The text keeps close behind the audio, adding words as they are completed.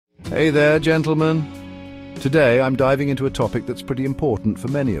Hey there, gentlemen. Today I'm diving into a topic that's pretty important for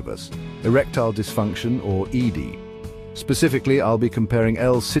many of us, erectile dysfunction or ED. Specifically, I'll be comparing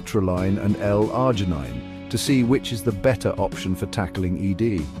L-Citrulline and L-Arginine to see which is the better option for tackling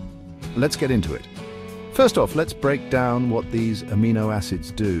ED. Let's get into it. First off, let's break down what these amino acids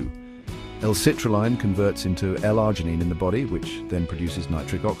do. L-Citrulline converts into L-Arginine in the body, which then produces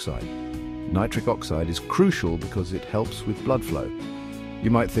nitric oxide. Nitric oxide is crucial because it helps with blood flow. You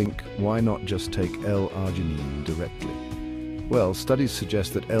might think, why not just take L-Arginine directly? Well, studies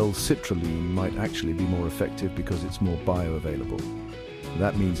suggest that L-Citrulline might actually be more effective because it's more bioavailable.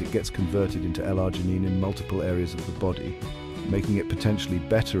 That means it gets converted into L-Arginine in multiple areas of the body, making it potentially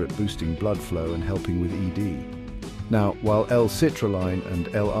better at boosting blood flow and helping with ED. Now, while L-Citrulline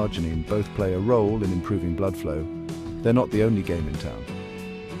and L-Arginine both play a role in improving blood flow, they're not the only game in town.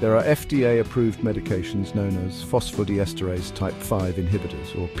 There are FDA-approved medications known as phosphodiesterase type 5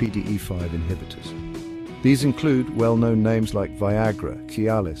 inhibitors or PDE5 inhibitors. These include well-known names like Viagra,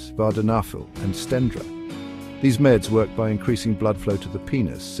 Cialis, vardenafil, and Stendra. These meds work by increasing blood flow to the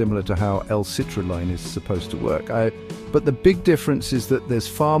penis, similar to how L-Citrulline is supposed to work. But the big difference is that there's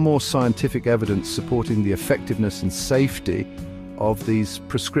far more scientific evidence supporting the effectiveness and safety of these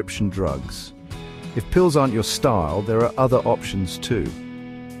prescription drugs. If pills aren't your style, there are other options too.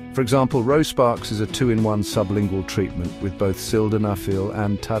 For example, Rosparx is a 2-in-1 sublingual treatment with both sildenafil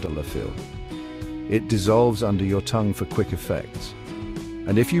and tadalafil. It dissolves under your tongue for quick effects.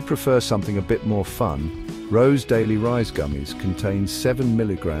 And if you prefer something a bit more fun, Rose Daily Rise gummies contain 7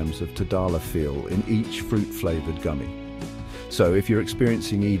 milligrams of tadalafil in each fruit-flavored gummy. So if you're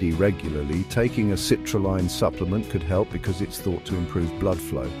experiencing ED regularly, taking a citrulline supplement could help because it's thought to improve blood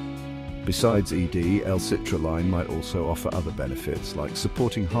flow. Besides ED, L-Citrulline might also offer other benefits like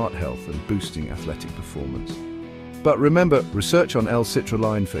supporting heart health and boosting athletic performance. But remember, research on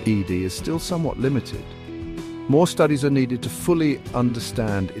L-Citrulline for ED is still somewhat limited. More studies are needed to fully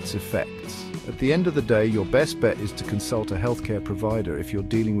understand its effects. At the end of the day, your best bet is to consult a healthcare provider if you're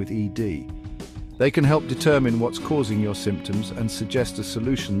dealing with ED. They can help determine what's causing your symptoms and suggest a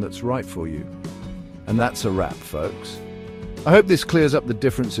solution that's right for you. And that's a wrap, folks. I hope this clears up the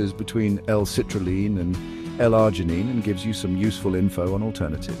differences between L-Citrulline and L-Arginine and gives you some useful info on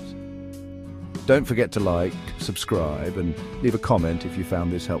alternatives. Don't forget to like, subscribe, and leave a comment if you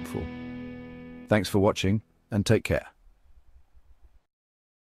found this helpful. Thanks for watching, and take care.